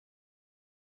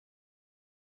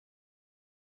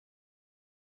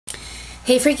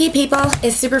Hey freaky people,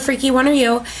 it's Super Freaky One of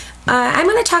You. I'm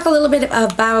going to talk a little bit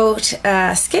about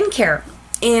skincare,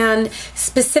 and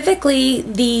specifically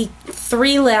the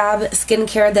 3Lab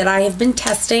skincare that I have been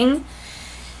testing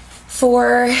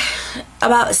for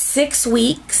about 6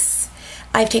 weeks.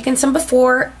 I've taken some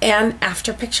before and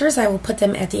after pictures. I will put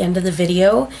them at the end of the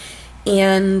video,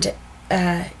 and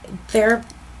they're,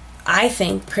 I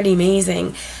think, pretty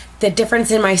amazing. The difference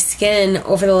in my skin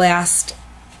over the last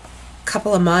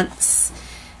couple of months,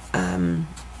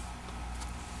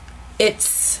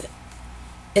 it's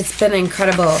been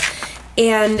incredible.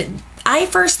 And I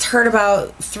first heard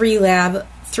about 3Lab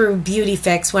through Beauty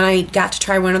Fix when I got to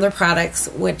try one of their products,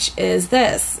 which is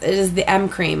this. It is the M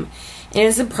cream. It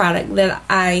is a product that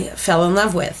I fell in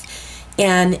love with,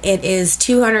 and it is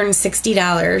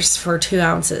 $260 for 2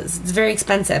 ounces. It's very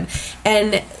expensive,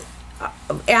 and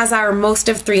as are most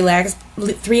of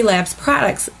 3Lab's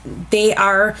products, they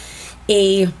are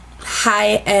a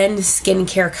high-end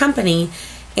skincare company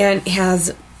and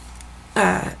has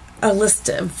a list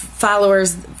of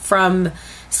followers from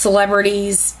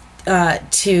celebrities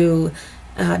to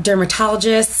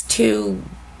dermatologists to,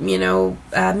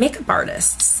 makeup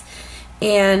artists.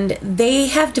 And they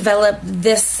have developed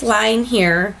this line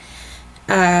here,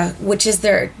 which is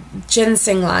their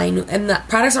Ginseng line, and the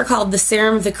products are called the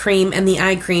Serum, the Cream, and the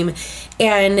Eye Cream.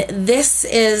 And this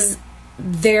is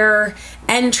their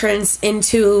entrance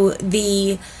into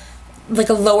the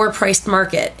a lower priced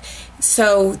market.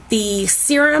 So the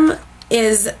serum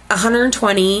is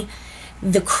 $120,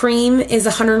 the cream is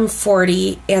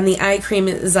 $140, and the eye cream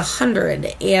is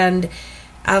 $100. And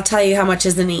I'll tell you how much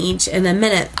is in each in a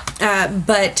minute.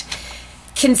 But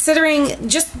considering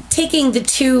just taking the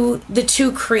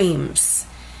two creams,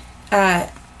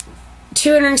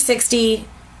 260,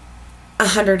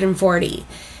 140.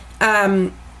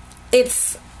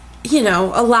 It's,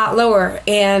 a lot lower,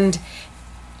 and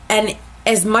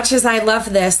as much as I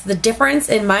love this, the difference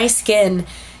in my skin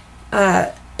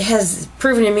has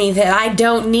proven to me that I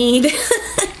don't need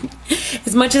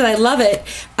as much as I love it.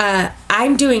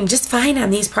 I'm doing just fine on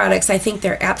these products. I think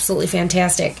they're absolutely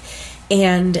fantastic,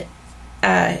 and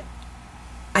I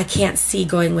can't see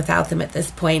going without them at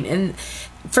this point. And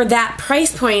for that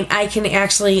price point, I can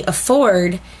actually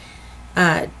afford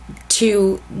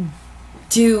to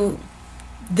do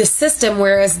the system,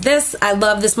 whereas this, I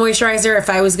love this moisturizer. If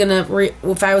I was gonna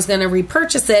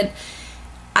repurchase it,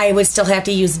 I would still have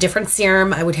to use a different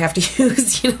serum. I would have to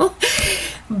use,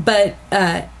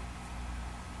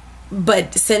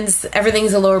 but since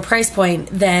everything's a lower price point,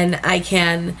 then I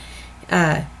can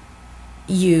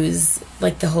use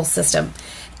the whole system.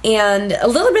 And a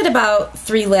little bit about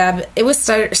 3Lab. It was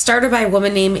started by a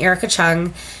woman named Erica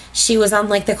Chung. She was on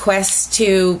the quest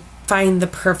to find the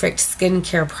perfect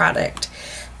skincare product.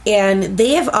 And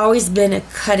they have always been a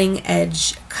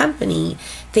cutting-edge company.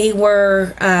 They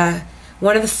were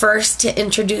one of the first to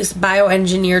introduce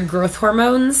bioengineered growth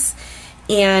hormones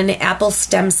and apple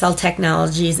stem cell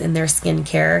technologies in their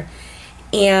skincare.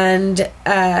 And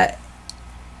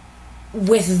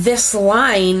with this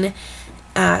line,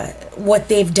 what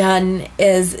they've done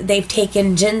is they've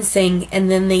taken ginseng,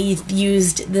 and then they've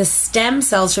used the stem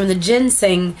cells from the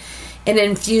ginseng and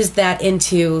infused that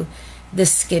into the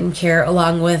skincare,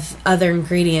 along with other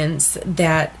ingredients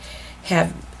that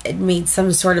have made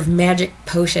some sort of magic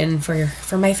potion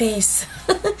for my face.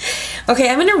 Okay,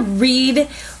 I'm going to read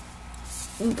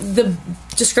the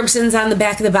descriptions on the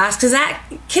back of the box, because that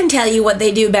can tell you what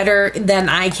they do better than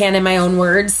I can in my own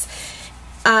words.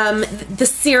 The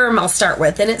serum I'll start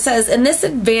with, and it says, in this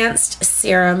advanced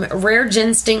serum, rare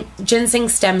ginseng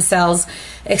stem cells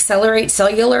accelerate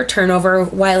cellular turnover,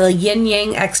 while a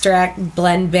yin-yang extract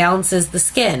blend balances the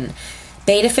skin.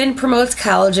 Betafin promotes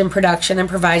collagen production and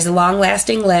provides a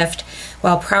long-lasting lift,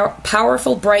 while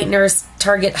powerful brighteners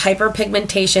target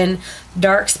hyperpigmentation,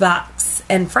 dark spots,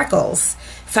 and freckles.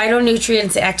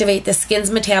 Phytonutrients activate the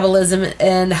skin's metabolism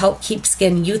and help keep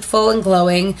skin youthful and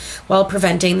glowing while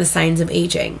preventing the signs of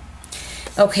aging.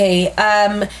 Okay,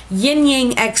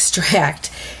 yin-yang extract.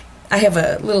 I have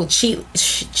a little cheat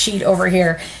sheet over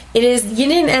here. It is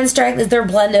yin-yang extract is their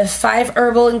blend of 5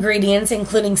 herbal ingredients,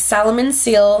 including Solomon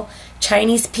seal,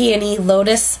 Chinese peony,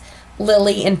 lotus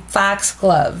lily, and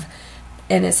foxglove.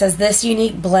 And it says this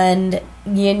unique blend,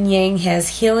 yin-yang,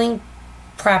 has healing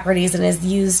properties and is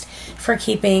used for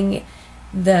keeping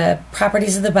the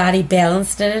properties of the body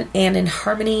balanced and in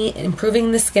harmony,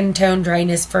 improving the skin tone,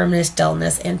 dryness, firmness,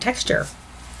 dullness, and texture.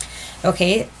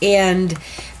 Okay, and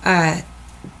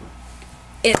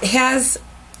it has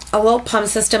a little pump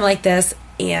system like this,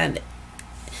 and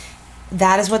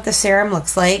that is what the serum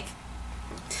looks like.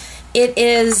 It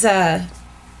is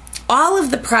all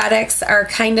of the products are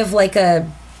kind of like a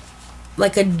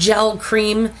gel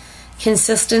cream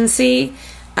consistency.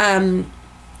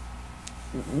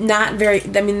 Not very,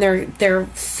 I mean, they're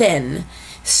thin.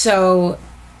 So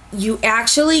you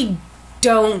actually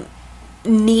don't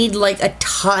need like a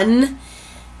ton.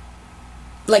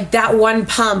 Like that one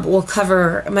pump will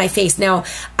cover my face. Now,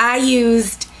 I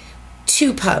used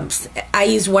 2 pumps. I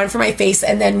used one for my face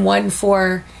and then one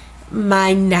for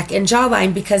my neck and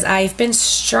jawline because I've been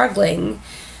struggling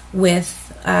with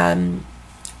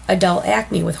adult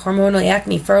acne, with hormonal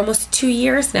acne for almost 2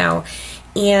 years now.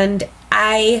 And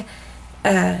I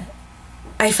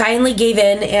finally gave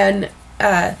in and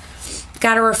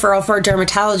got a referral for a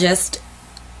dermatologist,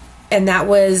 and that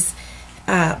was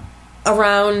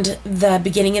around the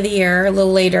beginning of the year, a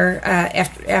little later,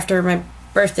 after my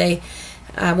birthday,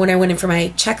 when I went in for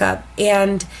my checkup,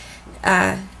 and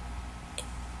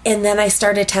then I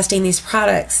started testing these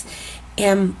products,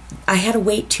 and I had to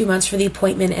wait 2 months for the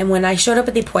appointment. And when I showed up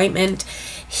at the appointment,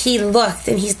 he looked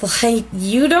and he's like,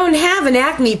 "You don't have an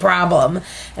acne problem."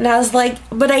 And I was like,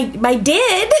 "But I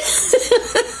did."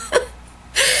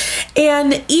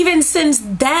 And even since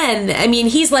then, I mean,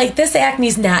 he's like, "This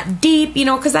acne's not deep," you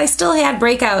know, because I still had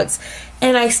breakouts,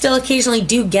 and I still occasionally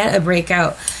do get a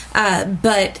breakout,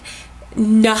 but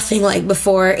nothing like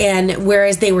before. And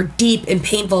whereas they were deep and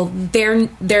painful, they're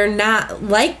not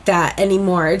like that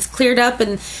anymore. It's cleared up,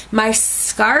 and my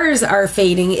scars are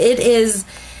fading. It's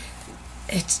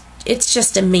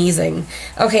just amazing.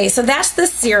 Okay, so that's the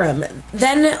serum.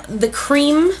 Then the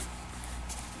cream.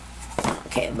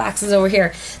 Okay, the box is over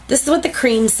here. This is what the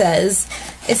cream says.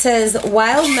 It says,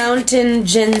 "Wild Mountain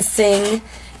Ginseng,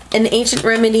 an ancient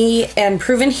remedy and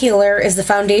proven healer, is the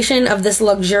foundation of this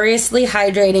luxuriously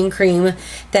hydrating cream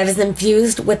that is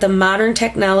infused with the modern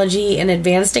technology and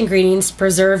advanced ingredients to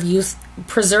preserve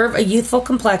a youthful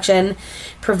complexion,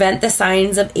 prevent the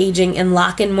signs of aging, and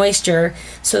lock in moisture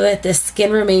so that the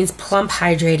skin remains plump,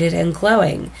 hydrated, and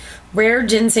glowing. Rare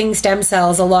ginseng stem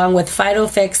cells, along with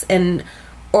Phytofix and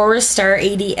Orastar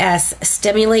ADS,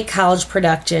 stimulate collagen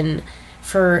production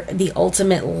for the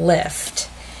ultimate lift."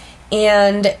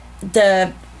 And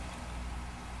the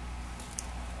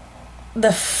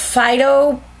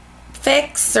Phytofix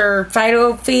or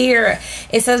Phytophy, or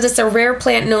it says it's a rare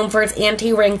plant known for its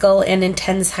anti-wrinkle and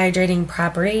intense hydrating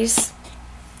properties.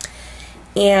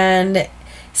 And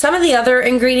some of the other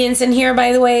ingredients in here,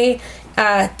 by the way,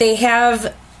 they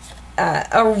have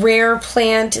a rare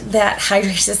plant that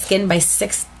hydrates the skin by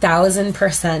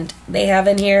 6,000%. They have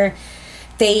in here.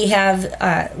 They have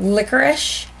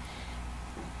licorice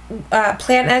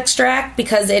plant extract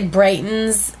because it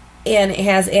brightens and it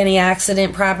has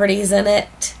antioxidant properties in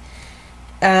it.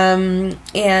 And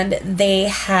they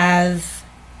have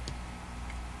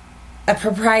a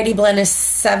proprietary blend of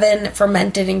 7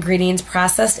 fermented ingredients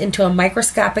processed into a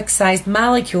microscopic sized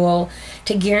molecule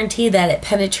to guarantee that it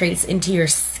penetrates into your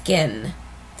skin.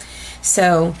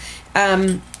 So,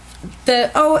 I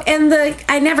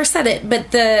never said it,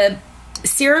 but the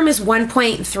serum is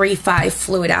 1.35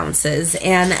 fluid ounces,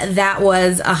 and that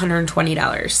was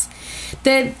 $120.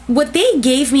 What they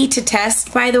gave me to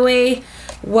test, by the way,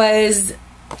 was,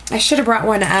 I should have brought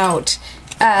one out,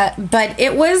 but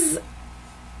it was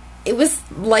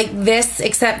like this,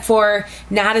 except for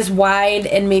not as wide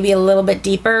and maybe a little bit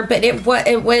deeper, but it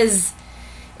was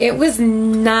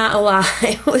not a lot.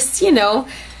 It was, you know,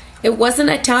 it wasn't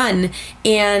a ton,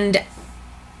 and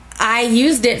I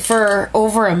used it for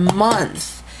over a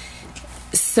month.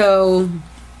 So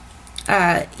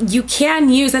you can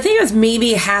use, I think it was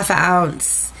maybe ½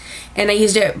 ounce, and I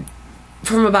used it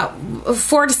from about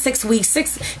 4 to 6 weeks.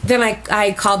 Then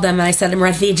I called them and I said I'm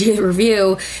ready to do the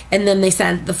review, and then they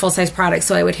sent the full-size product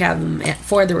so I would have them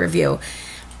for the review.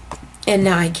 And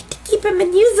now I get to keep them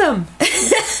and use them.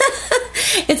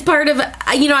 It's part of,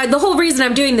 you know, the whole reason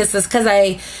I'm doing this is because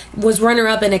I was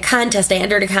runner-up in a contest. I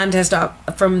entered a contest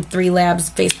from 3Lab's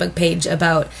Facebook page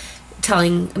about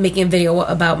making a video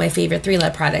about my favorite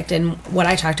 3Lab product, and what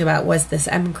I talked about was this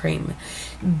M cream.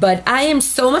 But I am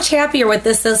so much happier with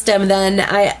this system than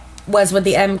I was with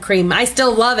the M cream. I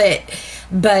still love it,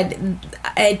 but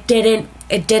it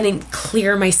didn't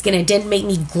clear my skin. It didn't make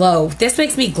me glow. This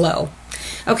makes me glow.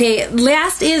 Okay,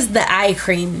 last is the eye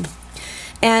cream.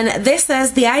 And this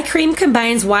says, the eye cream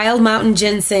combines Wild Mountain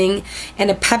Ginseng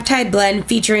and a peptide blend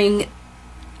featuring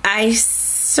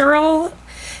iceral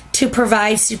to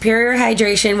provide superior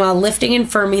hydration while lifting and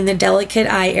firming the delicate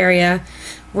eye area,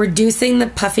 reducing the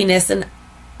puffiness of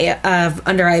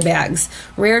under eye bags.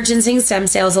 Rare ginseng stem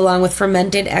cells along with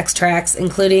fermented extracts,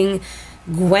 including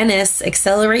guanis,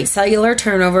 accelerate cellular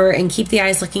turnover and keep the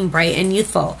eyes looking bright and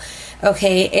youthful.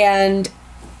 Okay, and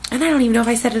and I don't even know if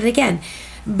I said it again,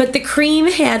 but the cream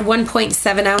had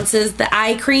 1.7 ounces. The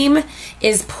eye cream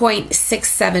is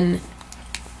 0.67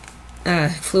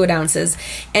 fluid ounces.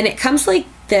 And it comes like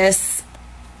this.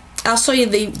 I'll show you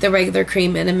the regular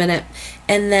cream in a minute.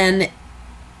 And then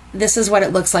this is what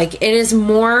it looks like. It is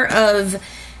more of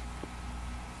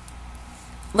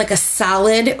like a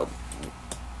solid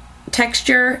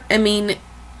texture. I mean,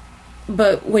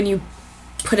 but when you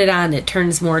put it on, it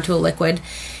turns more to a liquid.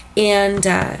 And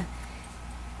I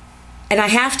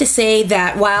have to say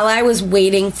that while I was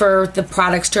waiting for the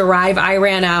products to arrive, I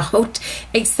ran out,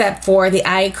 except for the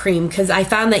eye cream, because I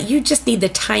found that you just need the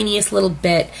tiniest little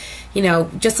bit. You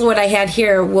know, just what I had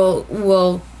here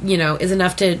will you know, is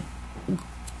enough to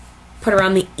put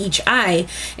around each eye.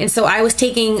 And so I was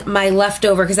taking my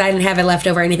leftover, because I didn't have a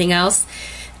leftover anything else,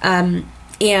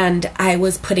 and I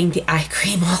was putting the eye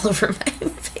cream all over my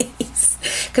face,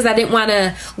 because I didn't want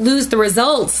to lose the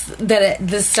results that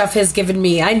this stuff has given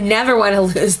me. I never want to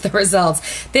lose the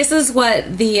results. This is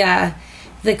what the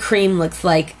cream looks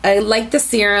like. I like the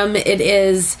serum. It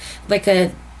is like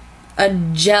a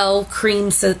gel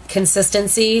cream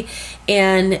consistency,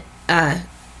 and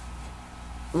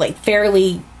like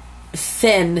fairly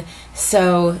thin.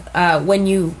 So when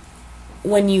you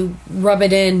rub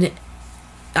it in,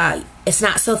 it's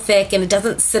not so thick, and it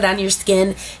doesn't sit on your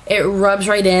skin. It rubs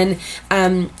right in.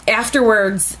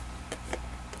 Afterwards,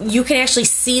 you can actually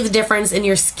see the difference in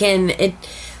your skin.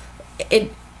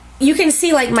 You can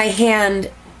see, like, my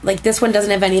hand, like this one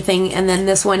doesn't have anything, and then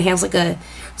this one has like a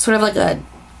sort of like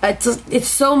it's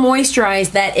so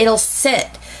moisturized that it'll sit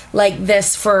like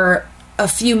this for a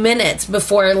few minutes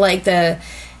before, like, it's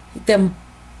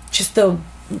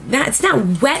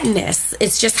not wetness,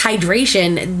 it's just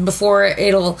hydration before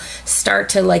it'll start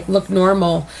to, like, look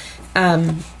normal,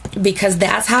 because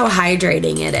that's how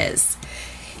hydrating it is.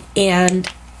 And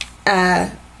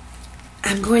I'm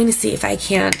going to see if I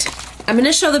can't, I'm going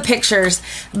to show the pictures,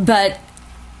 but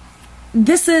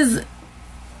this is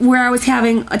where I was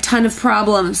having a ton of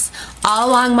problems all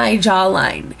along my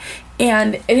jawline,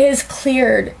 and it has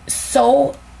cleared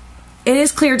so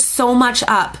much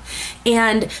up.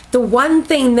 And the one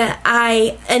thing that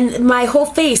and my whole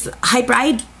face,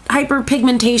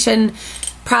 hyperpigmentation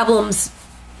problems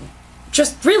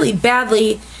just really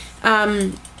badly,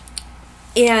 and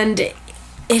it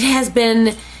has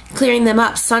been clearing them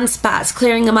up. Sunspots,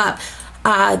 clearing them up.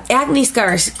 Acne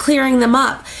scars, clearing them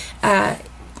up.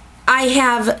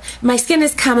 My skin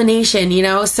is combination, you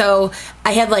know, so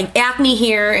I had like acne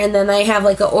here, and then I have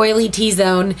like an oily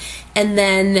T-zone, and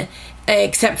then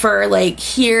except for like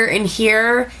here and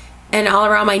here and all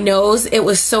around my nose, it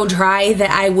was so dry that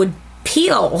I would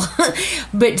peel.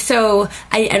 But so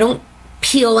I don't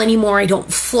peel anymore. I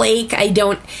don't flake. I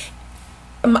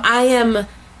am,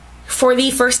 for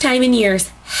the first time in years,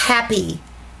 happy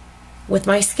with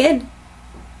my skin.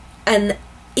 And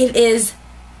it is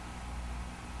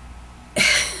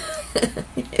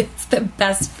it's the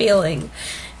best feeling.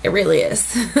 It really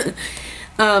is.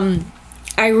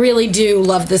 I really do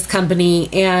love this company,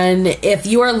 and if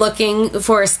you are looking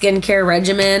for a skincare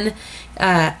regimen,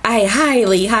 I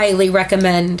highly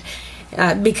recommend,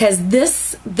 because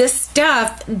this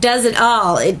stuff does it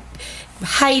all. It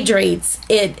hydrates,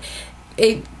 it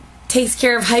takes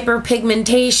care of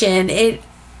hyperpigmentation, it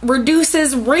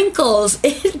reduces wrinkles,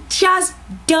 it just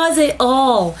does it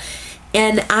all.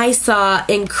 And I saw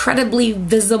incredibly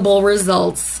visible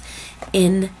results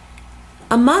in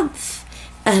a month.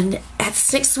 And at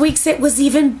 6 weeks, it was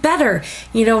even better.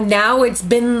 You know, now it's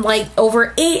been like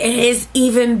over 8. It is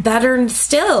even better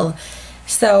still.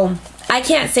 So I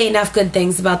can't say enough good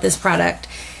things about this product.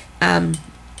 I'm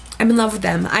in love with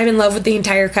them. I'm in love with the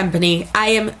entire company. I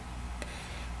am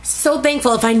so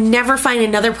thankful if I never find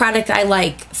another product I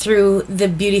like through the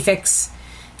Beauty Fix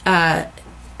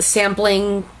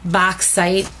sampling box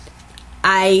site.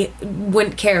 I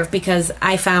wouldn't care, because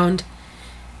I found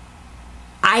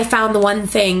the one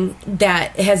thing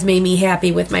that has made me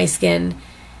happy with my skin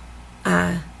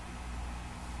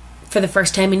for the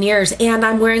first time in years. And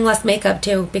I'm wearing less makeup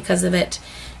too because of it.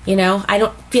 You know, I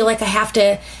don't feel like I have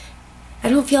to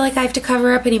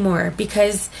cover up anymore,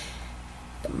 because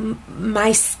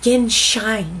my skin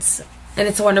shines, and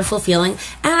it's a wonderful feeling.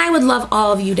 And I would love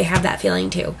all of you to have that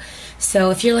feeling too. So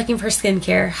if you're looking for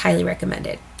skincare, highly recommend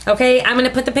it. Okay, I'm going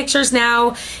to put the pictures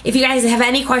now. If you guys have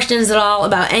any questions at all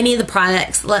about any of the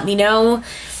products, let me know.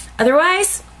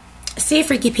 Otherwise, see you,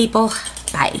 freaky people.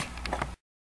 Bye.